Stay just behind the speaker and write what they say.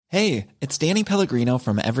Hey, it's Danny Pellegrino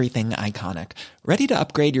from Everything Iconic. Ready to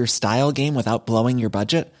upgrade your style game without blowing your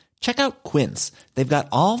budget? Check out Quince. They've got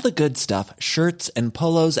all the good stuff, shirts and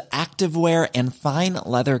polos, activewear, and fine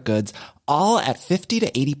leather goods, all at 50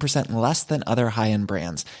 to 80% less than other high-end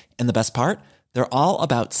brands. And the best part? They're all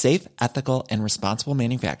about safe, ethical, and responsible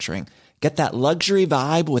manufacturing. Get that luxury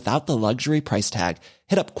vibe without the luxury price tag.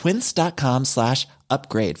 Hit up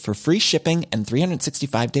quince.com/upgrade for free shipping and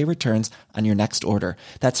 365-day returns on your next order.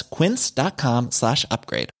 That's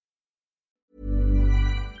quince.com/upgrade.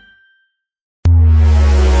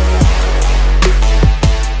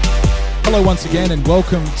 Hello once again and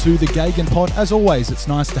welcome to the Gagan Pod. As always, it's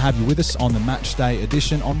nice to have you with us on the Matchday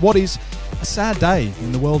Edition on what is a sad day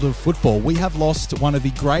in the world of football. We have lost one of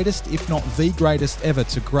the greatest, if not the greatest ever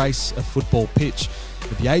to grace a football pitch.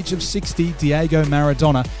 At the age of 60, Diego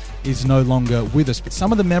Maradona is no longer with us. But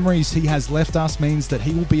some of the memories he has left us means that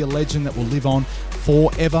he will be a legend that will live on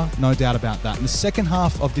forever, no doubt about that. In the second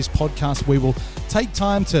half of this podcast, we will take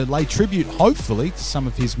time to lay tribute, hopefully, to some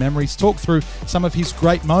of his memories, talk through some of his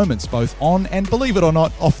great moments, both on and, believe it or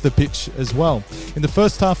not, off the pitch as well. In the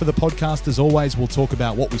first half of the podcast, as always, we'll talk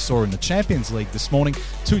about what we saw in the Champions League this morning.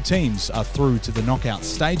 Two teams are through to the knockout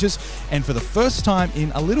stages, and for the first time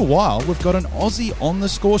in a little while, we've got an Aussie on the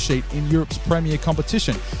score sheet in Europe's premier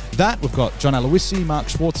competition. That, we've got John Aloisi, Mark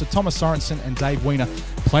Schwarzer, Thomas Sorensen and Dave Weiner.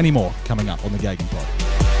 Plenty more coming up on the Gagan Pod.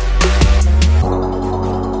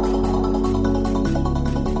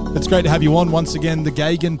 It's great to have you on once again, the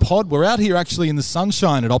Gagan Pod. We're out here actually in the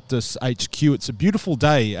sunshine at Optus HQ. It's a beautiful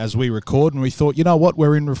day as we record, and we thought, you know what,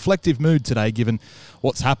 we're in reflective mood today given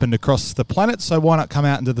what's happened across the planet, so why not come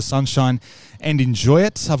out into the sunshine and enjoy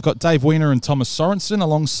it. I've got Dave Weiner and Thomas Sorensen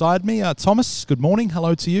alongside me. Thomas, good morning.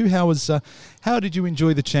 Hello to you. How did you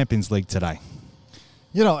enjoy the Champions League today?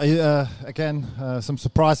 You know, again, some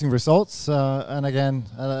surprising results, and again,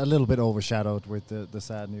 a little bit overshadowed with the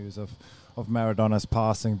sad news of Maradona's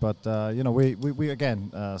passing. But, you know, we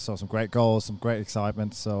again saw some great goals, some great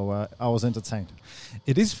excitement, so I was entertained.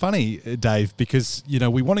 It is funny, Dave, because, you know,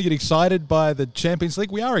 we want to get excited by the Champions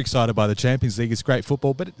League. We are excited by the Champions League. It's great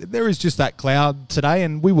football, but there is just that cloud today,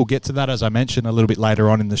 and we will get to that, as I mentioned, a little bit later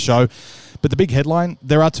on in the show. But the big headline,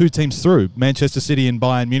 there are two teams through, Manchester City and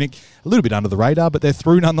Bayern Munich. A little bit under the radar, but they're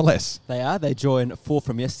through nonetheless. They are. They join 4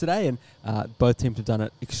 from yesterday, and both teams have done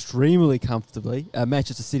it extremely comfortably.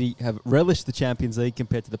 Manchester City have relished the Champions League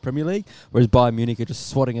compared to the Premier League, whereas Bayern Munich are just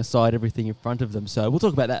swatting aside everything in front of them. So we'll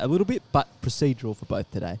talk about that a little bit, but procedural for both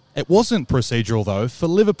today. It wasn't procedural, though, for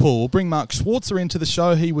Liverpool. We'll bring Mark Schwarzer into the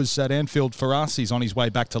show. He was at Anfield for us. He's on his way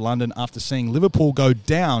back to London after seeing Liverpool go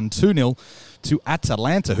down 2-0 to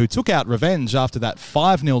Atalanta, who took out revenge after that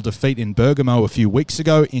 5-0 defeat in Bergamo a few weeks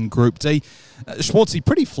ago in Group D. Schwartzy,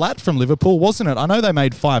 pretty flat from Liverpool, wasn't it? I know they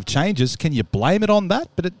made 5 changes. Can you blame it on that?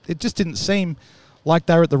 But it just didn't seem like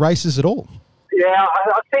they were at the races at all. Yeah,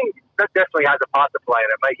 I think that definitely has a part to play in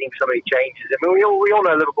it, making so many changes. I mean, we all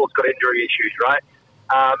know Liverpool's got injury issues, right?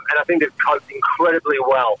 And I think they've coped incredibly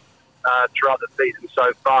well throughout the season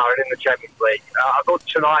so far and in the Champions League. I thought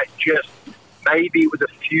tonight just maybe it was a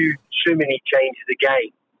few too many changes a game.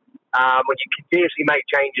 When you continuously make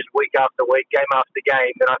changes week after week, game after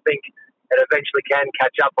game, then I think it eventually can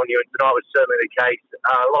catch up on you, and tonight was certainly the case.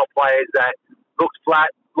 A lot of players that looked flat,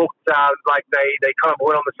 looked like they kind of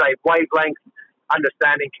went on the same wavelength.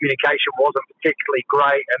 Understanding communication wasn't particularly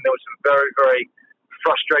great, and there were some very, very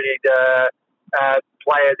frustrated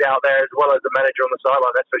players out there, as well as the manager on the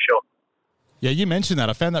sideline, that's for sure. Yeah, you mentioned that.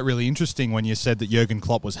 I found that really interesting when you said that Jurgen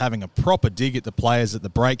Klopp was having a proper dig at the players at the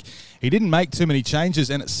break. He didn't make too many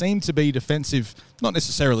changes, and it seemed to be defensive, not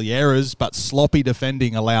necessarily errors, but sloppy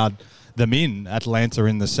defending allowed them in, Atalanta,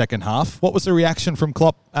 in the second half. What was the reaction from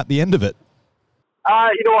Klopp at the end of it?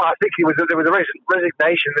 You know what? I think there was a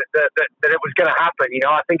resignation that it was going to happen. You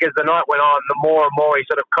know, I think as the night went on, the more and more he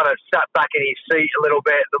sort of kind of sat back in his seat a little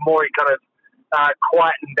bit, the more he kind of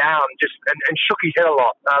quietened down and shook his head a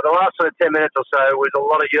lot. The last sort of 10 minutes or so was a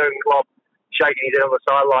lot of Jurgen Klopp shaking his head on the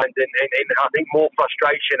sidelines and I think more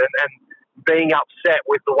frustration and being upset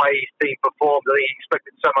with the way his team performed. I think he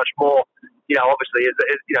expected so much more. You know, obviously,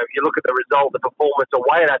 you know, you look at the result, the performance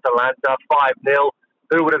away at Atalanta, 5-0.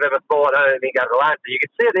 Who would have ever thought, I don't think Atalanta. You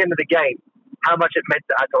could see at the end of the game how much it meant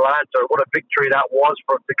to Atalanta, what a victory that was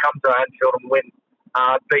for them to come to Anfield and win,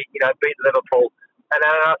 beat Liverpool. And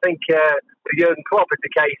I think with Jurgen Klopp, it's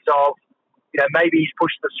a case of, you know, maybe he's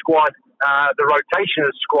pushed the squad, the rotation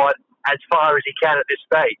of the squad, as far as he can at this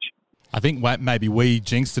stage. I think maybe we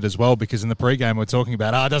jinxed it as well, because in the pre-game we're talking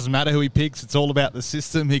about, it doesn't matter who he picks, it's all about the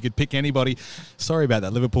system, he could pick anybody. Sorry about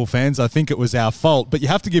that, Liverpool fans. I think it was our fault. But you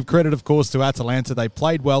have to give credit, of course, to Atalanta. They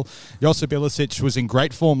played well. Josip Ilicic was in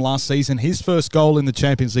great form last season. His first goal in the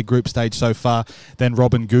Champions League group stage so far. Then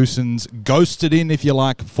Robin Gosens ghosted in, if you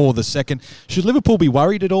like, for the second. Should Liverpool be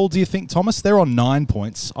worried at all, do you think, Thomas? They're on 9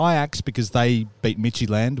 points. Ajax, because they beat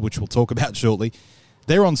Midtjylland, which we'll talk about shortly,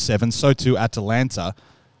 they're on 7, so too Atalanta.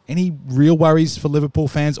 Any real worries for Liverpool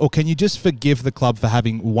fans, or can you just forgive the club for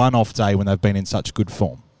having one off day when they've been in such good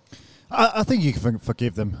form? I think you can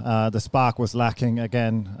forgive them. The spark was lacking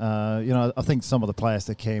again. I think some of the players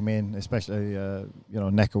that came in, especially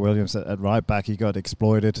Neco Williams at right back, he got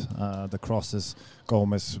exploited. The crosses,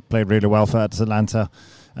 Gomez played really well for Atalanta.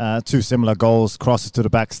 2 similar goals, crosses to the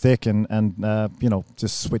back stick, and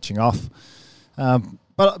just switching off.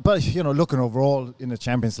 But looking overall in the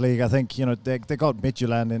Champions League, I think they got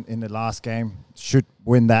Midtjylland in the last game, should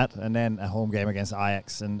win that, and then a home game against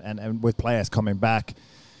Ajax, and with players coming back,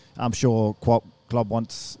 I'm sure club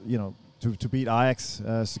wants to beat Ajax,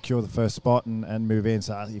 secure the first spot, and move in.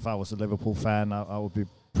 So if I was a Liverpool fan, I would be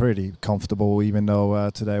pretty comfortable, even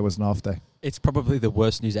though today was an off day. It's probably the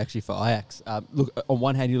worst news actually for Ajax. Look, on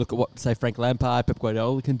one hand, you look at what, say, Frank Lampard, Pep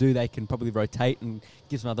Guardiola can do. They can probably rotate and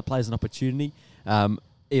give some other players an opportunity.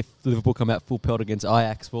 If Liverpool come out full pelt against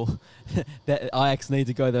Ajax, well, Ajax need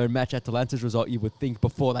to go there and match Atalanta's result, you would think,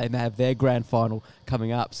 before they may have their grand final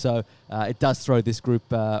coming up. So it does throw this group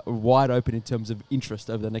wide open in terms of interest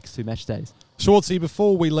over the next 2 match days. Schwartzy,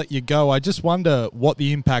 before we let you go, I just wonder what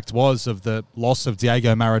the impact was of the loss of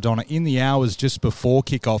Diego Maradona in the hours just before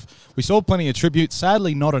kickoff. We saw plenty of tribute,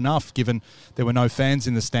 sadly not enough given there were no fans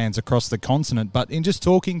in the stands across the continent, but in just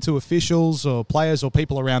talking to officials or players or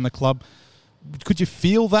people around the club, could you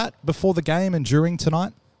feel that before the game and during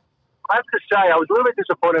tonight? I have to say, I was a little bit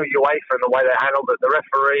disappointed with UEFA and the way they handled it. The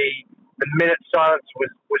referee, the minute silence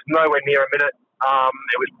was nowhere near a minute.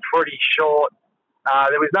 It was pretty short.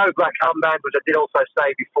 There was no black armband, which I did also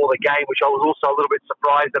say before the game, which I was also a little bit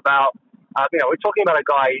surprised about. We're talking about a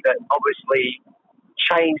guy that obviously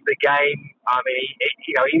changed the game. I mean,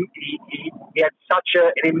 he had such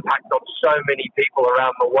an impact on so many people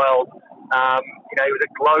around the world. He was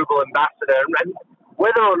a global ambassador, and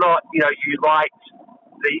whether or not you liked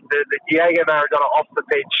the Diego Maradona off the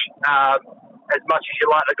pitch as much as you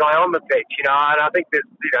like the guy on the pitch, and I think there's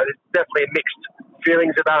definitely mixed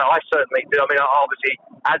feelings about it. I certainly do. I mean, obviously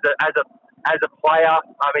as a player,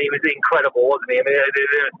 I mean, he was incredible, wasn't he? I mean,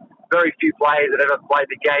 there are very few players that ever played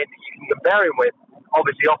the game that you can compare him with.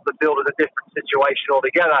 Obviously, off the field is a different situation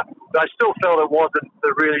altogether, but I still felt it wasn't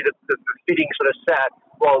the fitting sort of set.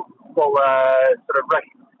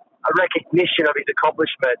 A recognition of his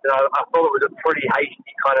accomplishment. And I thought it was a pretty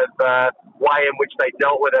hasty kind of way in which they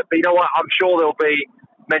dealt with it. But you know what? I'm sure there'll be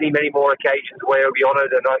many, many more occasions where he'll be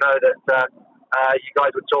honoured. And I know that you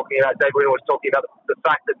guys were talking about, Dave Wheeler was talking about the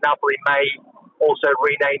fact that Napoli may also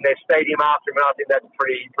rename their stadium after him. And I think that's a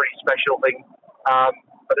pretty special thing.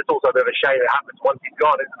 But it's also a bit of a shame it happens once he's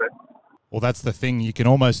gone, isn't it? Well, that's the thing. You can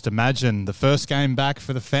almost imagine the first game back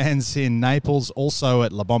for the fans in Naples, also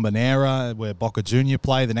at La Bombonera, where Boca Junior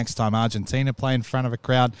play, the next time Argentina play in front of a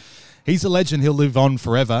crowd. He's a legend. He'll live on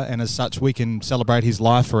forever, and as such, we can celebrate his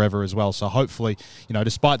life forever as well. So hopefully,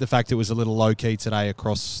 despite the fact it was a little low-key today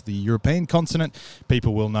across the European continent,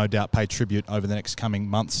 people will no doubt pay tribute over the next coming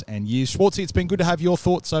months and years. Schwartzy, it's been good to have your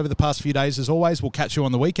thoughts over the past few days. As always, we'll catch you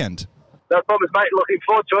on the weekend. No problems, mate. Looking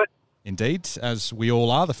forward to it. Indeed, as we all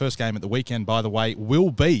are. The first game at the weekend, by the way, will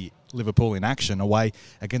be Liverpool in action away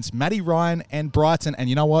against Matty Ryan and Brighton. And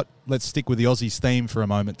you know what? Let's stick with the Aussies theme for a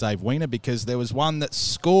moment, Dave Weiner, because there was one that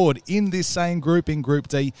scored in this same group, in Group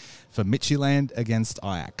D, for Midtjylland against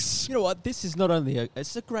Ajax. You know what? This is not only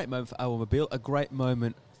it's a great moment for Automobile, a great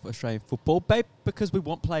moment for Australian football, because we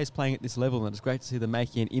want players playing at this level, and it's great to see them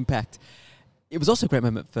making an impact. It was also a great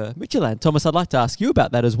moment for Midtjylland. Thomas, I'd like to ask you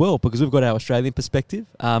about that as well, because we've got our Australian perspective.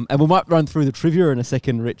 And we might run through the trivia in a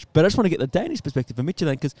second, Rich. But I just want to get the Danish perspective for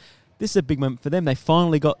Midtjylland, because this is a big moment for them. They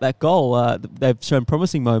finally got that goal. They've shown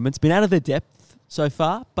promising moments, been out of their depth so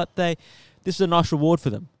far, but this is a nice reward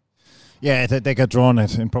for them. Yeah, they got drawn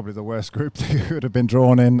in probably the worst group they could have been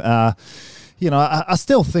drawn in. I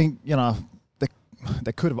still think,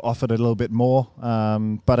 they could have offered a little bit more.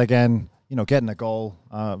 But again, getting a goal,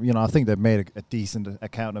 I think they've made a decent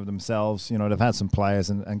account of themselves. They've had some players,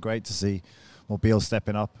 and great to see Mobile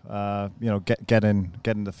stepping up,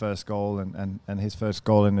 getting the first goal and his first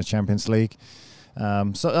goal in the Champions League.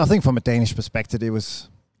 So I think from a Danish perspective, it was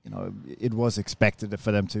it was expected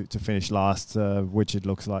for them to finish last, which it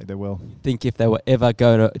looks like they will. I think if they were ever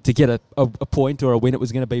going to get a point or a win, it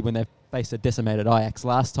was going to be when they faced a decimated Ajax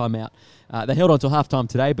last time out. They held on till half-time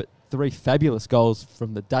today, but 3 fabulous goals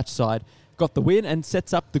from the Dutch side got the win and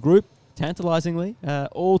sets up the group tantalisingly,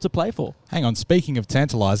 all to play for. Hang on, speaking of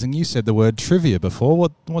tantalising, you said the word trivia before.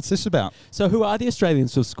 What's this about? So who are the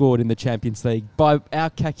Australians who have scored in the Champions League? By our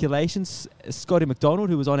calculations, Scotty McDonald,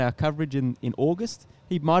 who was on our coverage in August,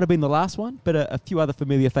 he might have been the last one, but a few other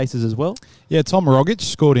familiar faces as well. Yeah, Tom Rogic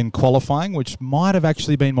scored in qualifying, which might have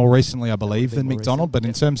actually been more recently, I believe, than McDonald. But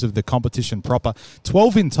in terms of the competition proper,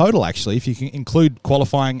 12 in total, actually, if you can include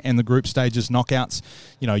qualifying and the group stages knockouts.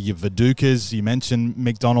 Your Vidukas, you mentioned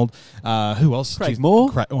McDonald. Who else? Craig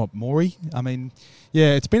Moore. Morey. I mean,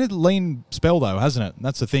 yeah, it's been a lean spell, though, hasn't it?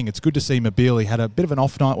 That's the thing. It's good to see Mobile. He had a bit of an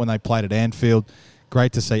off night when they played at Anfield.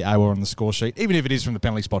 Great to see Awa on the score sheet. Even if it is from the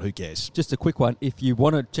penalty spot, who cares? Just a quick one. If you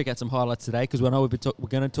want to check out some highlights today, because we know we're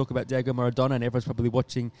going to talk about Diego Maradona, and everyone's probably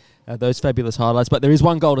watching those fabulous highlights. But there is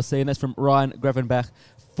one goal to see, and that's from Ryan Gravenbach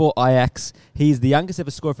for Ajax. He is the youngest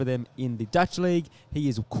ever scorer for them in the Dutch league. He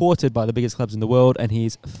is courted by the biggest clubs in the world, and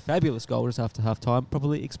his fabulous goal just after half-time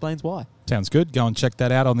probably explains why. Sounds good. Go and check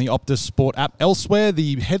that out on the Optus Sport app. Elsewhere,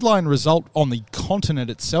 the headline result on the continent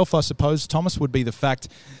itself, I suppose, Thomas, would be the fact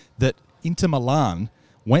that Inter Milan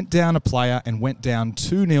went down a player and went down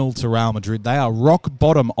 2-0 to Real Madrid. They are rock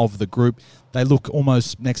bottom of the group. They look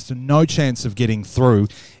almost next to no chance of getting through.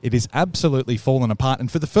 It is absolutely fallen apart.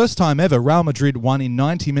 And for the first time ever, Real Madrid won in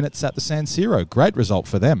 90 minutes at the San Siro. Great result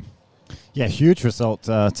for them. Yeah, huge result.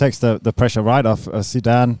 Takes the pressure right off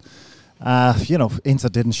Zidane. Inter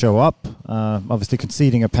didn't show up, obviously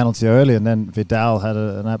conceding a penalty early, and then Vidal had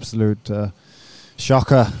an absolute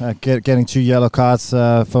shocker, getting 2 yellow cards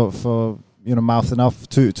for mouthing off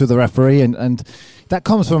to the referee, and that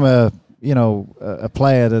comes from a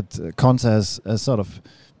player that Conte has sort of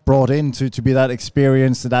brought in to be that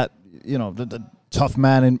experienced, that the tough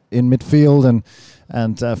man in midfield,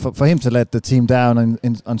 and for him to let the team down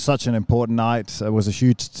on such an important night was a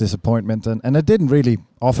huge disappointment, and it didn't really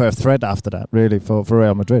offer a threat after that, really, for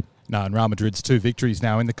Real Madrid. No, and Real Madrid's 2 victories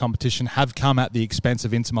now in the competition have come at the expense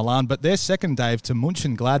of Inter Milan, but their second, Dave, to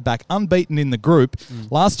Mönchengladbach, unbeaten in the group.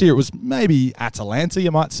 Last year it was maybe Atalanta,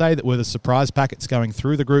 you might say, that were the surprise packets going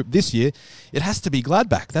through the group. This year, it has to be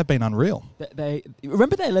Gladbach. They've been unreal. They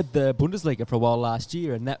led the Bundesliga for a while last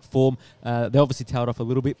year, and that form, they obviously tailed off a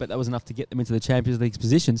little bit, but that was enough to get them into the Champions League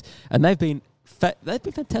positions, and they've been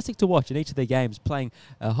fantastic to watch in each of their games, playing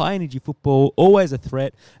high-energy football, always a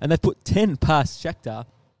threat, and they've put 10 past Shakhtar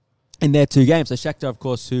in their 2 games. So Shakhtar, of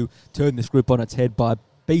course, who turned this group on its head by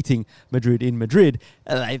beating Madrid in Madrid,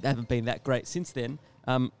 they haven't been that great since then.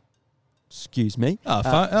 Excuse me.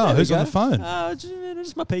 Who's on the phone?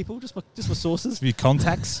 Just my people, just my sources. Your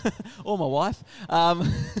contacts? Or my wife.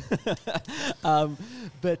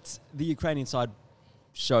 But the Ukrainian side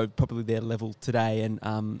showed probably their level today, and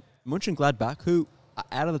Mönchengladbach, who are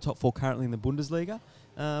out of the top 4 currently in the Bundesliga,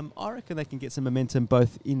 I reckon they can get some momentum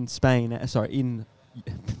both in Spain,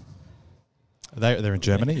 They're in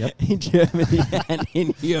Germany, yep. In Germany and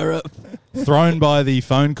in Europe. Thrown by the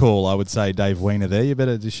phone call, I would say, Dave Weiner there.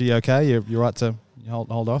 Is she okay? You're right to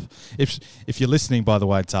hold off. If you're listening, by the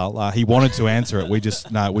way, Tal, he wanted to answer it.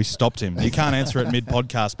 We stopped him. He can't answer it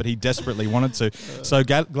mid-podcast, but he desperately wanted to. So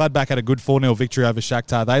Gladbach had a good 4-0 victory over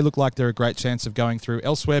Shakhtar. They look like they're a great chance of going through.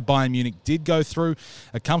 Elsewhere, Bayern Munich did go through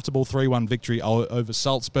a comfortable 3-1 victory over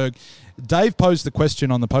Salzburg. Dave posed the question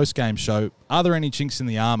on the post-game show, are there any chinks in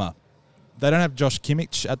the armour? They don't have Josh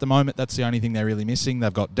Kimmich at the moment. That's the only thing they're really missing.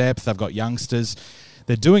 They've got depth. They've got youngsters.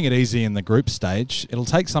 They're doing it easy in the group stage. It'll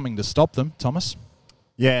take something to stop them, Thomas.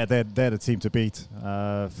 Yeah, they're the team to beat.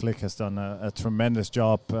 Flick has done a tremendous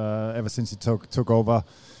job ever since he took over,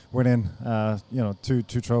 winning 2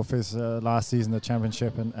 trophies last season, the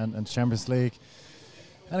Championship and Champions League.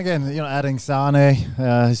 And again, adding Sane,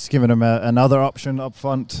 he's given him another option up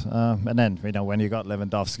front. And then, when you got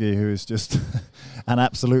Lewandowski, who's just an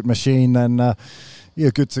absolute machine, then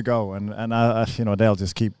you're good to go. And they'll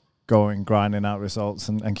just keep going, grinding out results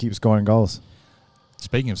and keep scoring goals.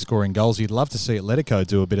 Speaking of scoring goals, you'd love to see Atletico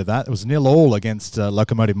do a bit of that. It was 0-0 against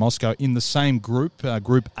Lokomotiv Moscow in the same group,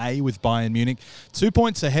 Group A with Bayern Munich. 2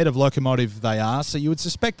 points ahead of Lokomotiv they are, so you would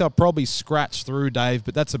suspect they'll probably scratch through, Dave,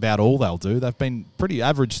 but that's about all they'll do. They've been pretty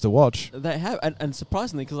average to watch. They have, and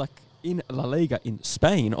surprisingly, because in La Liga in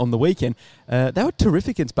Spain on the weekend, they were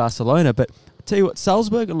terrific against Barcelona, but I tell you what,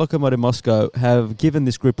 Salzburg and Lokomotiv Moscow have given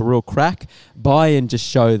this group a real crack. Bayern just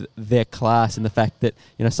show their class in the fact that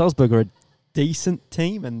Salzburg are a decent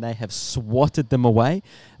team and they have swatted them away,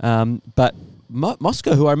 but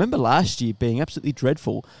Moscow, who I remember last year being absolutely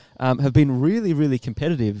dreadful, have been really, really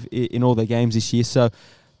competitive in all their games this year. So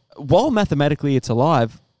while mathematically it's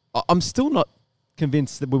alive, I'm still not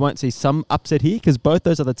convinced that we won't see some upset here, because both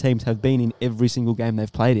those other teams have been in every single game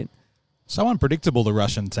they've played in. So unpredictable, the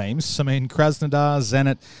Russian teams. I mean, Krasnodar,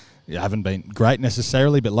 Zenit, haven't been great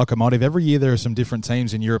necessarily, but Lokomotiv, every year there are some different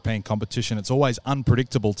teams in European competition. It's always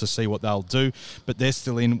unpredictable to see what they'll do, but they're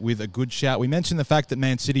still in with a good shout. We mentioned the fact that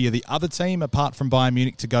Man City are the other team, apart from Bayern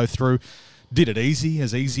Munich, to go through. Did it easy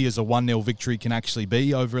as a 1-0 victory can actually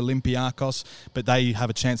be over Olympiacos, but they have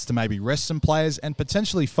a chance to maybe rest some players and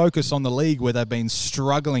potentially focus on the league where they've been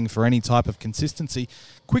struggling for any type of consistency.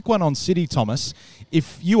 Quick one on City, Thomas.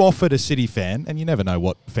 If you offered a City fan, and you never know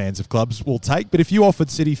what fans of clubs will take, but if you offered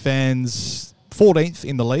City fans 14th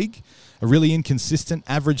in the league, a really inconsistent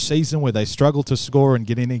average season where they struggle to score and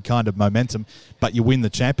get any kind of momentum, but you win the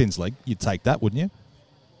Champions League, you'd take that, wouldn't you?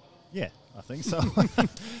 Yeah, I think so.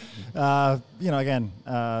 Again,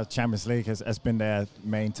 Champions League has been their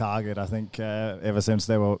main target, I think, ever since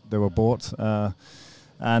they were bought.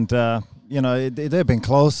 They've been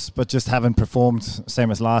close, but just haven't performed same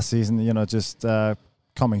as last season. Just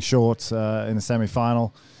coming short in the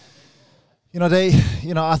semi-final.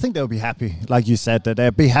 I think they'll be happy, like you said, that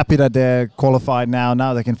they'll be happy that they're qualified now.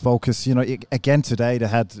 Now they can focus. Again today they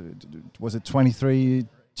had, 23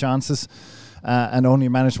 chances. And only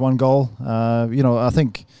managed 1 goal. I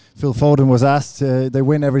think Phil Foden was asked, they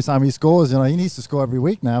win every time he scores. He needs to score every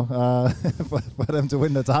week now for them to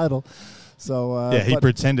win the title. So he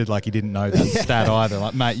pretended like he didn't know that stat either.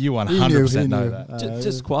 Like, mate, you 100% know that.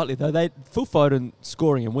 Just quietly, though, Phil Foden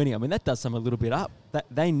scoring and winning, I mean, that does sum a little bit up. That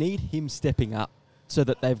they need him stepping up so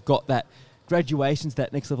that they've got that graduations,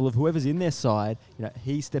 that next level of whoever's in their side,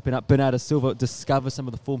 he's stepping up. Bernardo Silva discover some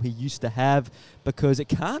of the form he used to have, because it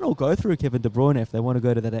can't all go through Kevin De Bruyne if they want to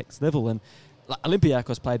go to the next level. And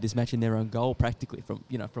Olympiacos played this match in their own goal practically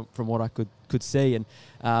from what I could see. And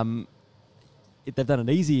they've done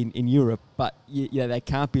it easy in Europe, but they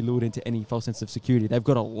can't be lured into any false sense of security. They've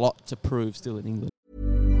got a lot to prove still in England.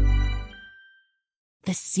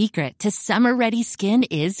 The secret to summer-ready skin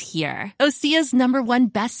is here. Osea's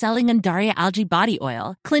 #1 best-selling Undaria Algae Body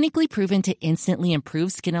Oil, clinically proven to instantly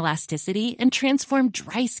improve skin elasticity and transform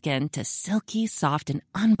dry skin to silky, soft, and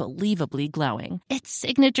unbelievably glowing. Its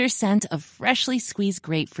signature scent of freshly squeezed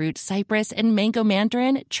grapefruit, cypress, and mango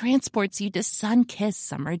mandarin transports you to sun-kissed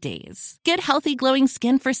summer days. Get healthy, glowing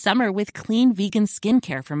skin for summer with clean, vegan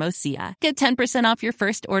skincare from Osea. Get 10% off your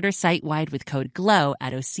first order site-wide with code GLOW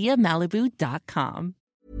at OseaMalibu.com.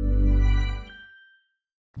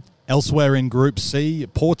 Elsewhere in Group C,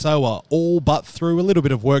 Porto are all but through. A little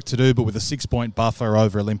bit of work to do, but with a 6-point buffer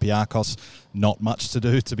over Olympiacos, not much to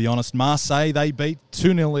do, to be honest. Marseille, they beat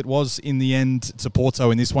 2-0 it was in the end to Porto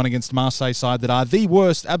in this one against Marseille side that are the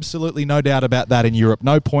worst, absolutely no doubt about that in Europe.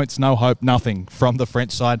 No points, no hope, nothing from the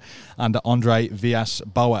French side under Andre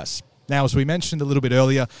Villas-Boas. Now, as we mentioned a little bit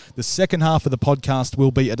earlier, the second half of the podcast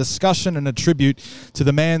will be a discussion and a tribute to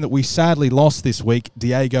the man that we sadly lost this week,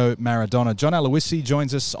 Diego Maradona. John Aloisi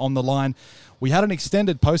joins us on the line. We had an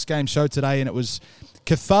extended post-game show today, and it was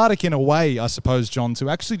cathartic in a way, I suppose, John, to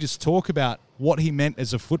actually just talk about what he meant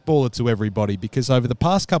as a footballer to everybody, because over the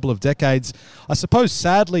past couple of decades, I suppose,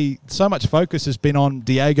 sadly, so much focus has been on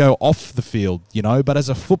Diego off the field, but as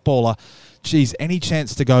a footballer, geez, any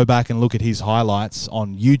chance to go back and look at his highlights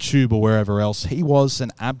on YouTube or wherever else, he was an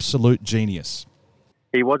absolute genius.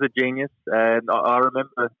 He was a genius. And I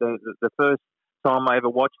remember the first time I ever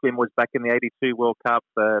watched him was back in the 82 World Cup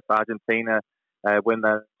for Argentina when they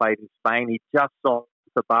played in Spain. He just saw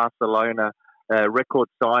the Barcelona record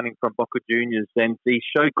signing from Boca Juniors, and he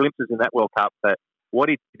showed glimpses in that World Cup that what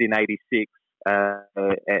he did in 86,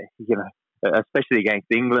 especially against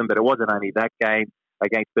England, but it wasn't only that game,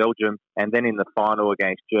 against Belgium, and then in the final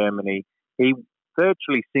against Germany, he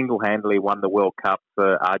virtually single-handedly won the World Cup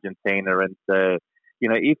for Argentina. And,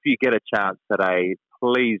 if you get a chance today,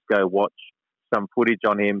 please go watch some footage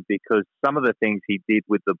on him, because some of the things he did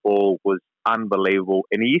with the ball was unbelievable.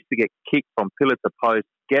 And he used to get kicked from pillar to post,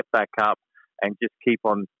 get back up, and just keep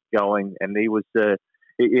on going. And he was, the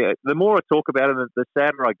more I talk about him, the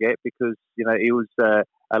sadder I get, because, he was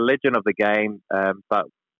a legend of the game, but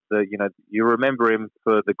you remember him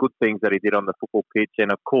for the good things that he did on the football pitch,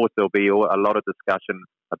 and of course there'll be a lot of discussion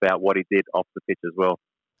about what he did off the pitch as well.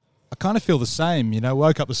 I kind of feel the same.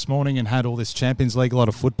 Woke up this morning and had all this Champions League, a lot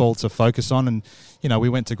of football to focus on, and we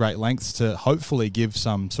went to great lengths to hopefully give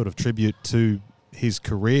some sort of tribute to his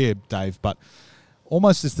career, Dave. But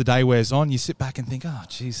almost as the day wears on, you sit back and think, oh,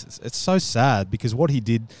 Jesus, it's so sad, because what he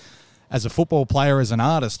did as a football player, as an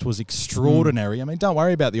artist, was extraordinary. I mean, don't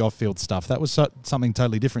worry about the off-field stuff. That was something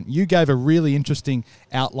totally different. You gave a really interesting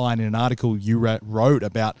outline in an article you wrote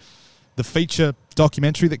about the feature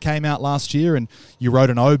documentary that came out last year, and you wrote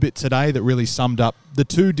an obit today that really summed up the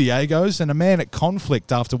two Diegos, and a man at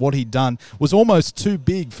conflict after what he'd done was almost too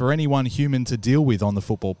big for any one human to deal with on the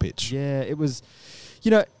football pitch. Yeah, it was,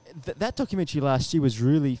 that documentary last year was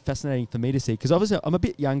really fascinating for me to see, because obviously I'm a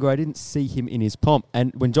bit younger. I didn't see him in his pomp.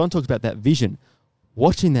 And when John talks about that vision,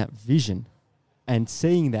 watching that vision and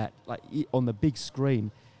seeing that like on the big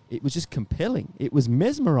screen, it was just compelling. It was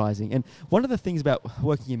mesmerizing. And one of the things about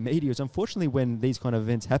working in media is, unfortunately, when these kind of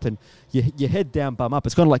events happen, you head down, bum up.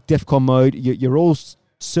 It's kind of like DEFCON mode. You're all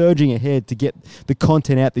surging ahead to get the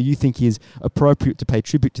content out that you think is appropriate to pay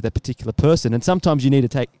tribute to that particular person. And sometimes you need to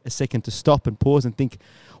take a second to stop and pause and think,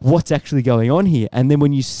 what's actually going on here? And then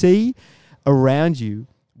when you see around you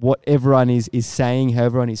what everyone is saying, how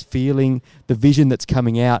everyone is feeling, the vision that's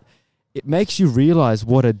coming out, it makes you realize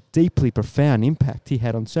what a deeply profound impact he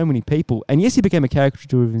had on so many people. And yes, he became a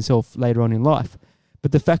caricature of himself later on in life,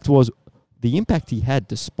 but the fact was the impact he had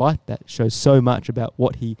despite that shows so much about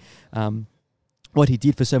what he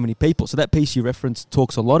did for so many people. So that piece you referenced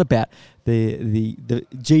talks a lot about the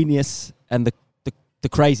genius and the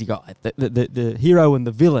crazy guy, the hero and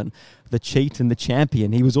the villain, the cheat and the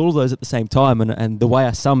champion. He was all of those at the same time. And the way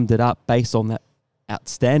I summed it up based on that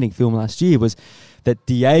outstanding film last year was that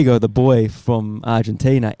Diego, the boy from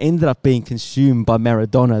Argentina, ended up being consumed by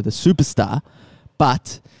Maradona, the superstar.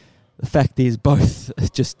 But the fact is, both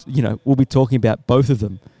just, we'll be talking about both of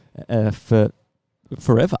them for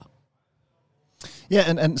forever. Yeah,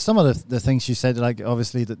 and some of the things you said, like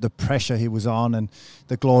obviously the pressure he was on and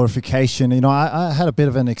the glorification. I had a bit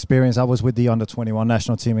of an experience. I was with the under-21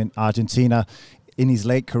 national team in Argentina in his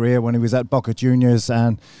late career when he was at Boca Juniors,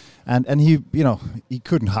 and he, he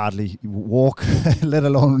couldn't hardly walk, let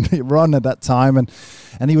alone run at that time.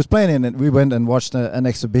 And he was playing in it. We went and watched an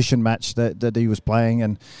exhibition match that he was playing.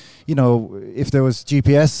 And, if there was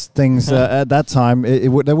GPS things at that time, they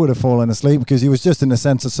would have fallen asleep, because he was just in the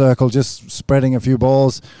center circle, just spreading a few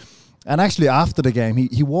balls. And actually, after the game,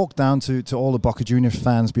 he walked down to all the Boca Juniors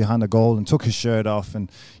fans behind the goal and took his shirt off. And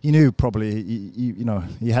you knew probably,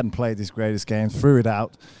 he hadn't played his greatest game, threw it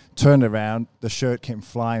out, turned around, the shirt came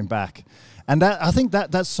flying back. And I think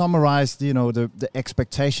that summarized, the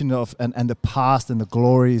expectation of and the past and the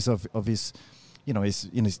glories of his,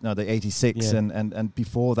 the 86 and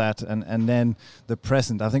before that, and then the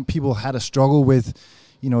present. I think people had a struggle with,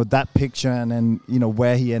 that picture, and then,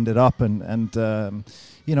 where he ended up, and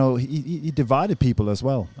he divided people as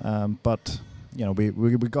well. But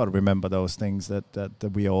we got to remember those things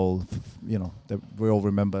that we all, that we all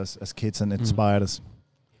remember as kids, and inspired us.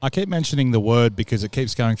 I keep mentioning the word because it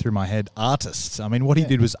keeps going through my head, artist. I mean, what he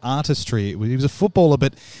did was artistry. He was a footballer,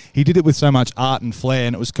 but he did it with so much art and flair,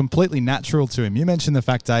 and it was completely natural to him. You mentioned the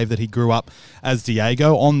fact, Dave, that he grew up as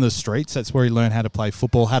Diego on the streets. That's where he learned how to play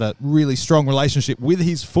football, had a really strong relationship with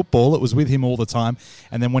his football. It was with him all the time.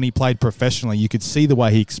 And then when he played professionally, you could see the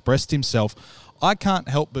way he expressed himself. I can't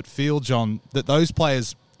help but feel, John, that those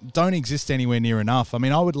players don't exist anywhere near enough. I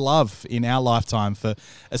mean, I would love in our lifetime for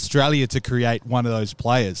Australia to create one of those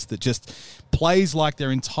players that just plays like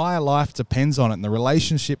their entire life depends on it, and the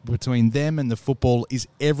relationship between them and the football is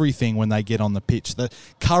everything when they get on the pitch. The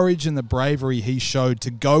courage and the bravery he showed to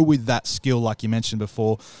go with that skill, like you mentioned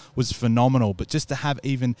before, was phenomenal. But just to have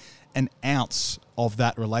even an ounce of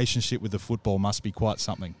that relationship with the football must be quite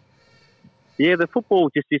something. Yeah, the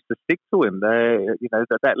football just used to stick to him.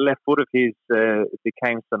 That left foot of his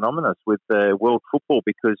became synonymous with world football,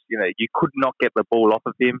 because you could not get the ball off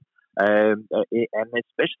of him, and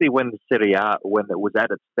especially when the Serie A, when it was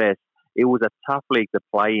at its best, it was a tough league to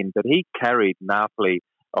play in. But he carried Napoli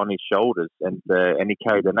on his shoulders, and he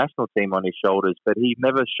carried the national team on his shoulders. But he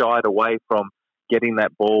never shied away from getting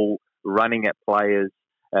that ball, running at players,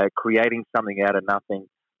 creating something out of nothing.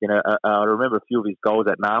 I remember a few of his goals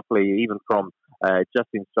at Napoli, even from just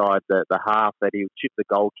inside the half, that he would chip the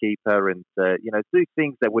goalkeeper and, do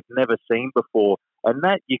things that we'd never seen before. And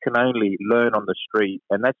that you can only learn on the street.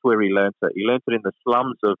 And that's where he learnt it. He learnt it in the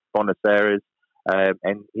slums of Buenos Aires.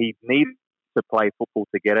 And he needed to play football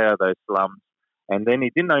to get out of those slums. And then he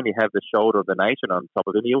didn't only have the shoulder of the nation on top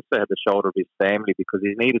of it, he also had the shoulder of his family, because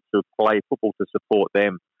he needed to play football to support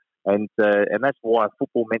them. And that's why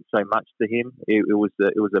football meant so much to him. It was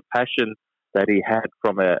a passion that he had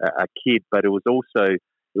from a kid, but it was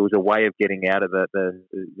a way of getting out of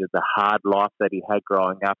the hard life that he had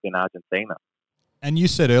growing up in Argentina. And you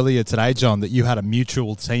said earlier today, John, that you had a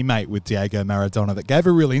mutual teammate with Diego Maradona that gave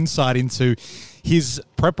a real insight into his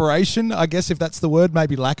preparation, I guess, if that's the word,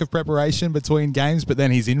 maybe lack of preparation between games, but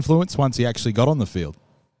then his influence once he actually got on the field.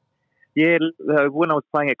 Yeah, when I was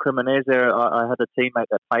playing at Cremonese, I had a teammate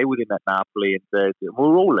that played with him at Napoli, and we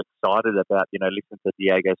were all excited about, listening to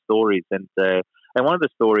Diego's stories. And one of the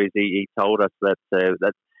stories he told us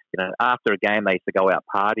that after a game they used to go out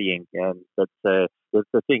partying, and that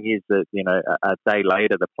the thing is that a day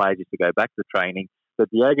later the players used to go back to training, but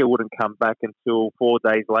Diego wouldn't come back until 4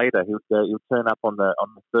 days later. He would turn up on the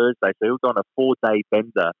Thursday, so he was on a 4-day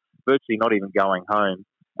bender, virtually not even going home,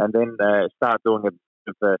 and then start doing a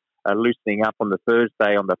bit of loosening up on the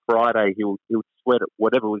Thursday. On the Friday, he would sweat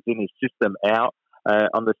whatever was in his system out.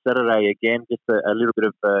 On the Saturday, again, just a little bit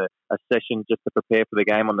of a session just to prepare for the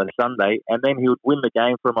game on the Sunday. And then he would win the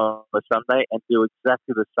game from on the Sunday and do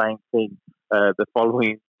exactly the same thing the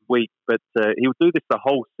following week. But he would do this the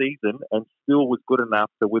whole season and still was good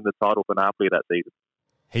enough to win the title for Napoli that season.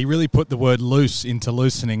 He really put the word loose into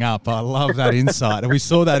loosening up. I love that insight. And we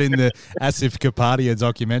saw that in the Asif Kapadia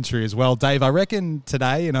documentary as well. Dave, I reckon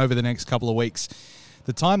today and over the next couple of weeks,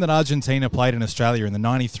 the time that Argentina played in Australia in the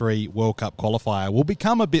 93 World Cup qualifier will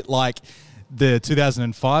become a bit like the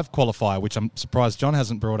 2005 qualifier, which I'm surprised John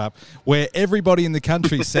hasn't brought up, where everybody in the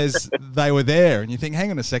country says they were there. And you think,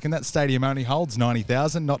 hang on a second, that stadium only holds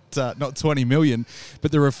 90,000, not 20 million.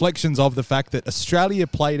 But the reflections of the fact that Australia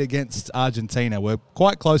played against Argentina were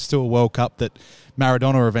quite close to a World Cup that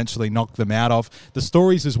Maradona eventually knocked them out of. The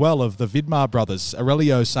stories as well of the Vidmar brothers,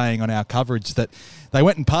 Aurelio saying on our coverage that they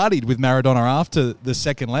went and partied with Maradona after the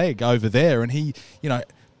second leg over there, and he,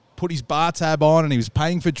 put his bar tab on and he was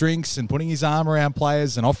paying for drinks and putting his arm around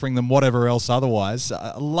players and offering them whatever else otherwise.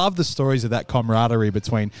 I love the stories of that camaraderie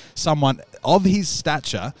between someone of his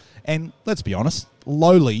stature and, let's be honest,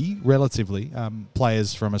 lowly, relatively,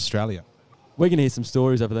 players from Australia. We're going to hear some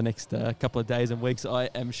stories over the next couple of days and weeks,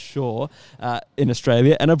 I am sure, in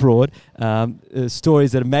Australia and abroad.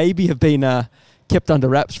 Stories that maybe have been kept under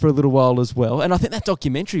wraps for a little while as well. And I think that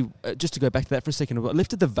documentary, just to go back to that for a second,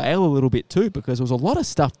 lifted the veil a little bit too, because there was a lot of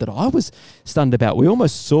stuff that I was stunned about. We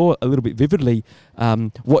almost saw a little bit vividly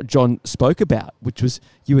what John spoke about, which was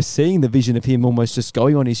you were seeing the vision of him almost just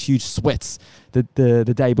going on his huge sweats the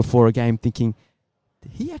day before a game thinking,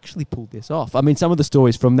 did he actually pulled this off? I mean, some of the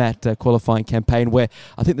stories from that qualifying campaign where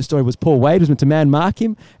I think the story was Paul Wade was meant to man-mark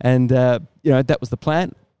him, and that was the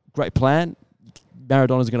plan. Great plan.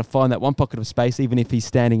 Maradona's going to find that one pocket of space, even if he's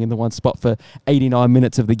standing in the one spot for 89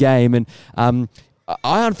 minutes of the game. And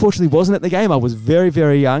I unfortunately wasn't at the game. I was very,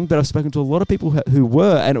 very young, but I've spoken to a lot of people who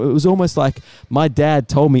were, and it was almost like my dad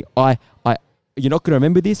told me, you're not going to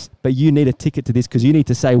remember this, but you need a ticket to this because you need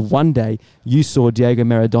to say one day you saw Diego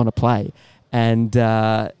Maradona play. And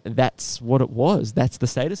that's what it was. That's the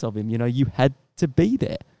status of him. You had to be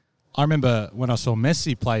there. I remember when I saw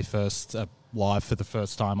Messi play first live for the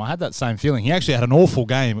first time, I had that same feeling. He actually had an awful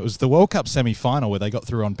game. It was the World Cup semi-final where they got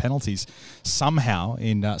through on penalties somehow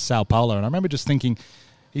in Sao Paulo. And I remember just thinking,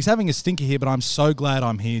 he's having a stinker here, but I'm so glad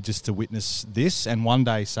I'm here just to witness this and one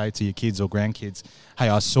day say to your kids or grandkids, hey,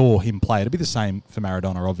 I saw him play. It'll be the same for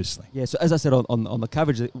Maradona, obviously. Yeah, so as I said on the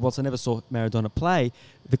coverage, whilst I never saw Maradona play,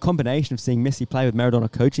 the combination of seeing Messi play with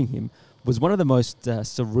Maradona coaching him was one of the most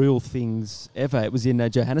surreal things ever. It was in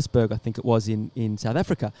Johannesburg, I think it was, in South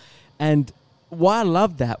Africa. And why I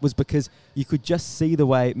loved that was because you could just see the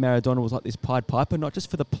way Maradona was like this Pied Piper, not just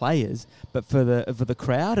for the players, but for the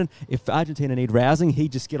crowd. And if Argentina need rousing,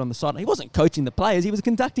 he'd just get on the side. And he wasn't coaching the players; he was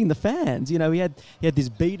conducting the fans. He had this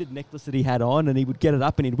beaded necklace that he had on, and he would get it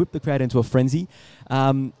up and he'd whip the crowd into a frenzy.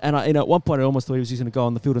 And at one point, I almost thought he was just going to go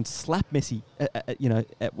on the field and slap Messi.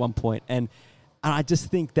 At one point, and I just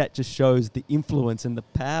think that just shows the influence and the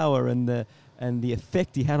power and the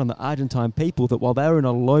effect he had on the Argentine people, that while they were in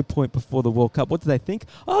a low point before the World Cup, what did they think?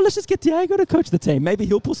 Oh, let's just get Diego to coach the team. Maybe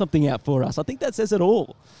he'll pull something out for us. I think that says it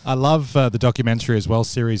all. I love the documentary as well,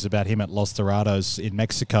 series about him at Los Dorados in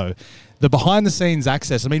Mexico. The behind-the-scenes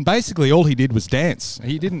access, I mean, basically all he did was dance.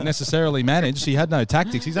 He didn't necessarily manage. He had no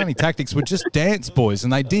tactics. His only tactics were just dance, boys,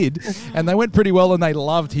 and they did. And they went pretty well, and they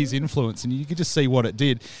loved his influence, and you could just see what it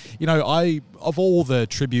did. Of all the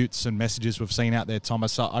tributes and messages we've seen out there,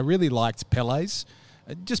 Thomas, I really liked Pele's,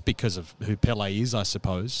 just because of who Pele is, I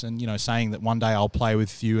suppose, and, saying that one day I'll play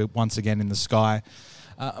with you once again in the sky.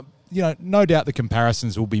 No doubt the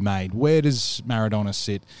comparisons will be made. Where does Maradona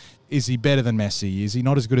sit? Is he better than Messi? Is he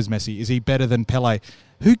not as good as Messi? Is he better than Pele?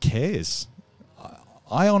 Who cares?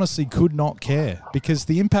 I honestly could not care, because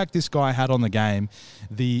the impact this guy had on the game,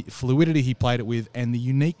 the fluidity he played it with, and the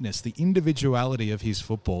uniqueness, the individuality of his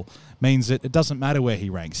football means that it doesn't matter where he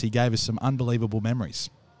ranks. He gave us some unbelievable memories.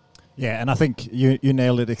 Yeah, and I think you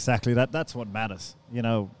nailed it exactly. That's what matters. You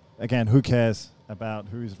know, again, who cares about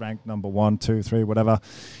who's ranked number 1, 2, 3, whatever.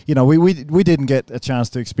 You know, we didn't get a chance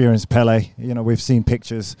to experience Pele. You know, we've seen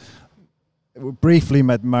pictures. We briefly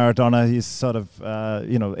met Maradona. He's sort of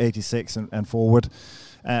 86 and forward,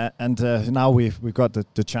 and now we've got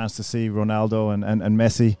the chance to see Ronaldo and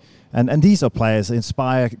Messi, and these are players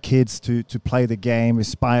inspire kids to play the game,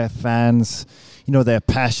 inspire fans. You know, their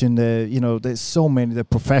passion, there's so many, the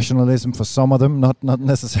professionalism for some of them, not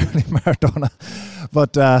necessarily Maradona,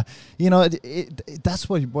 but that's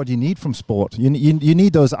what you need from sport. You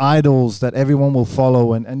need those idols that everyone will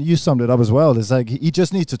follow, and you summed it up as well. It's like he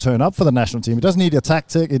just needs to turn up for the national team. He doesn't need a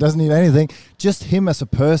tactic. He doesn't need anything. Just him as a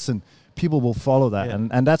person. People will follow that, Yeah.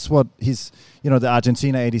 and that's what the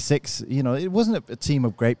Argentina '86. It wasn't a team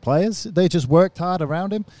of great players. They just worked hard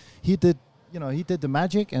around him. He did the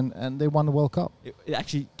magic, and they won the World Cup. It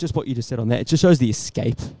actually, just what you just said on that, it just shows the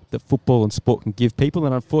escape that football and sport can give people.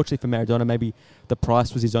 And unfortunately for Maradona, maybe the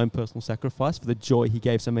price was his own personal sacrifice for the joy he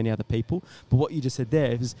gave so many other people. But what you just said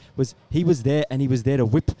there was he was there, and he was there to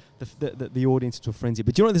whip the audience to a frenzy.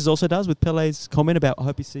 But do you know what this also does with Pele's comment about,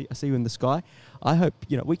 I see you in the sky? I hope,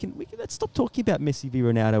 we can let's stop talking about Messi v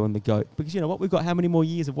Ronaldo and the GOAT, because you know what, we've got how many more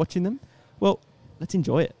years of watching them? Well, let's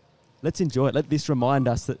enjoy it. Let's enjoy it. Let this remind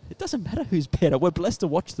us that it doesn't matter who's better. We're blessed to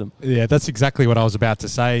watch them. Yeah, that's exactly what I was about to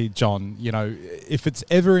say, John. You know, if it's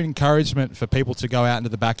ever an encouragement for people to go out into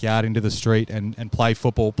the backyard, into the street and play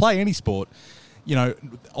football, play any sport,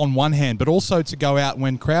 on one hand, but also to go out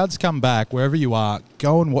when crowds come back, wherever you are,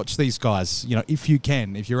 go and watch these guys, if you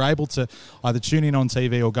can. If you're able to either tune in on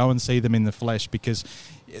TV or go and see them in the flesh, because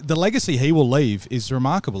the legacy he will leave is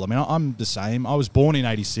remarkable. I mean, I'm the same. I was born in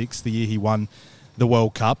 '86, the year he won the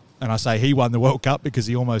World Cup. And I say he won the World Cup because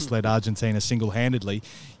he almost led Argentina single-handedly.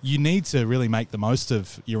 You need to really make the most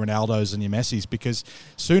of your Ronaldos and your Messis, because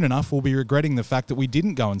soon enough we'll be regretting the fact that we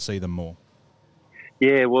didn't go and see them more.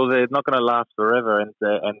 Yeah, well, they're not going to last forever, and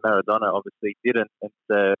Maradona obviously didn't.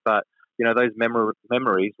 But those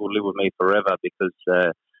memories will live with me forever, because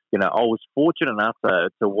I was fortunate enough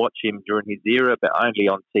to watch him during his era, but only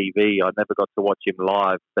on TV. I never got to watch him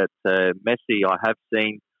live. But Messi, I have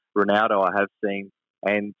seen. Ronaldo, I have seen.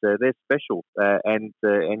 And they're special, and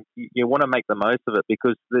you want to make the most of it,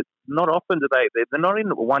 because not often do they're not in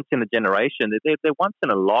once in a generation. They're once in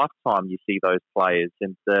a lifetime. You see those players,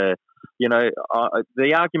 and the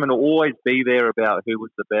argument will always be there about who was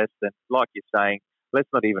the best. And like you're saying, let's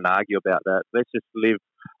not even argue about that. Let's just live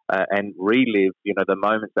and relive, the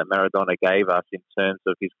moments that Maradona gave us in terms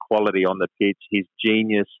of his quality on the pitch, his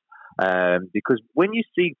genius. Because when you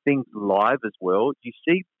see things live as well, you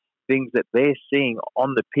see things that they're seeing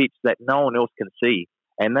on the pitch that no one else can see.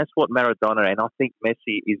 And that's what Maradona, and I think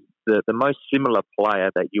Messi is the most similar player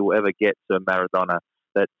that you'll ever get to Maradona,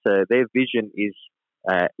 that their vision is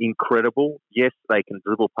incredible. Yes, they can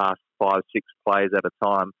dribble past 5-6 players at a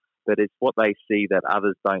time, but it's what they see that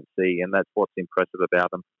others don't see, and that's what's impressive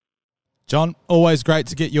about them. John, always great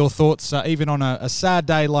to get your thoughts, even on a sad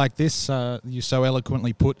day like this. You so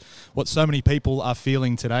eloquently put what so many people are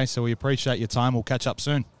feeling today, so we appreciate your time. We'll catch up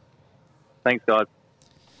soon. Thanks, guys.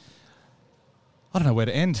 I don't know where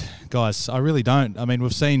to end, guys. I really don't. I mean,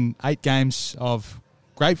 we've seen 8 games of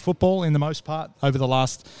great football in the most part over the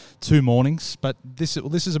last 2 mornings, but this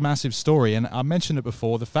is a massive story, and I mentioned it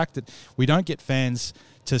before, the fact that we don't get fans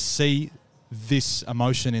to see this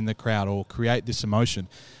emotion in the crowd or create this emotion.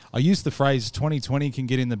 I used the phrase 2020 can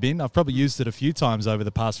get in the bin. I've probably used it a few times over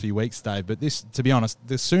the past few weeks, Dave, but this, to be honest,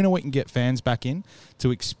 the sooner we can get fans back in to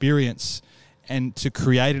experience and to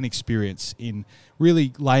create an experience in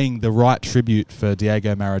really laying the right tribute for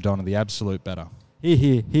Diego Maradona, the absolute better.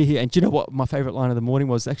 Here. And do you know what my favourite line of the morning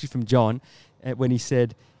was? Actually from John, when he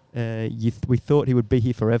said, we thought he would be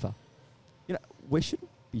here forever. We shouldn't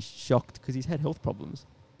be shocked because he's had health problems.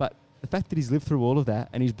 But the fact that he's lived through all of that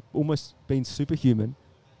and he's almost been superhuman,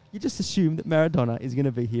 you just assume that Maradona is going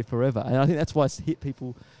to be here forever. And I think that's why it's hit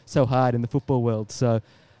people so hard in the football world. So,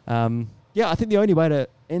 I think the only way to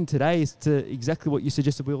end today is to exactly what you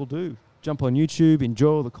suggested we all do. jump on YouTube,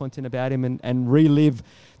 enjoy all the content about him, and relive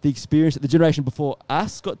the experience that the generation before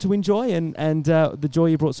us got to enjoy, and the joy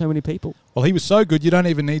he brought so many people. Well, he was so good, you don't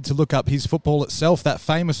even need to look up his football itself. That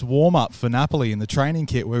famous warm-up for Napoli in the training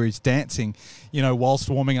kit where he's dancing, whilst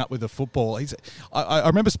warming up with the football. I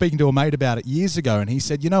remember speaking to a mate about it years ago, and he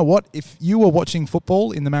said, you know what, if you were watching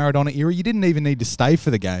football in the Maradona era, you didn't even need to stay for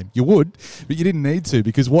the game. You would, but you didn't need to,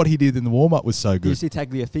 because what he did in the warm-up was so good. You see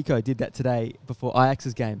Tagliafico did that today before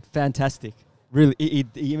Ajax's game. Fantastic. Really,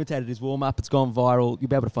 he imitated his warm-up. It's gone viral. You'll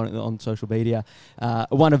be able to find it on social media.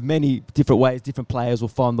 One of many different ways different players will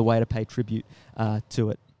find the way to pay tribute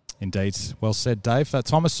to it. Indeed. Well said, Dave.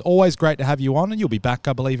 Thomas, always great to have you on, and you'll be back,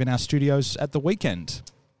 I believe, in our studios at the weekend.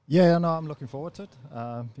 Yeah, no, I'm looking forward to it.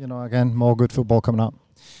 Again, more good football coming up.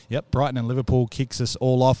 Yep, Brighton and Liverpool kicks us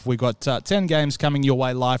all off. We've got 10 games coming your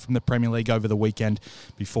way live from the Premier League over the weekend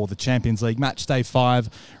before the Champions League. Matchday 5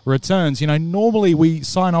 returns. Normally we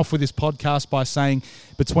sign off with this podcast by saying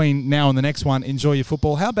between now and the next one, enjoy your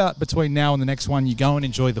football. How about between now and the next one, you go and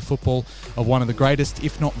enjoy the football of one of the greatest,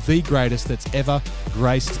 if not the greatest, that's ever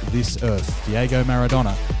graced this earth, Diego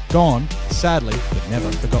Maradona. Gone, sadly, but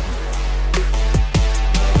never forgotten.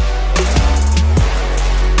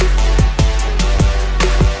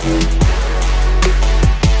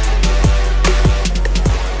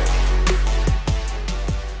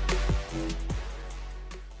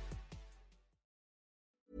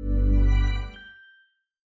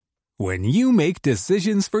 When you make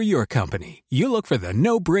decisions for your company, you look for the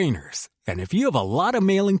no-brainers. And if you have a lot of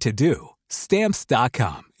mailing to do,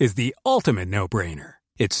 Stamps.com is the ultimate no-brainer.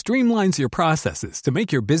 It streamlines your processes to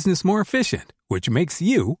make your business more efficient, which makes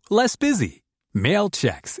you less busy. Mail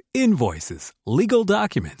checks, invoices, legal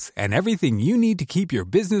documents, and everything you need to keep your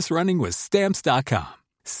business running with Stamps.com.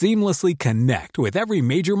 Seamlessly connect with every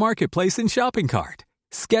major marketplace and shopping cart.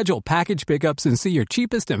 Schedule package pickups and see your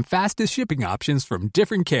cheapest and fastest shipping options from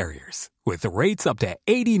different carriers, with rates up to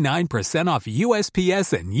 89% off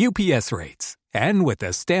USPS and UPS rates. And with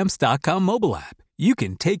the Stamps.com mobile app, you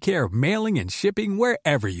can take care of mailing and shipping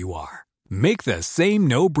wherever you are. Make the same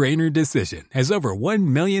no-brainer decision as over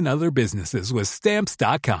 1 million other businesses with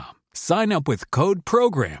Stamps.com. Sign up with code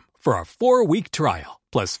PROGRAM for a 4-week trial,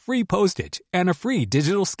 plus free postage and a free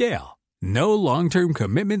digital scale. No long-term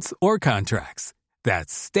commitments or contracts.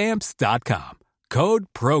 That's Stamps.com. Code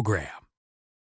PROGRAM.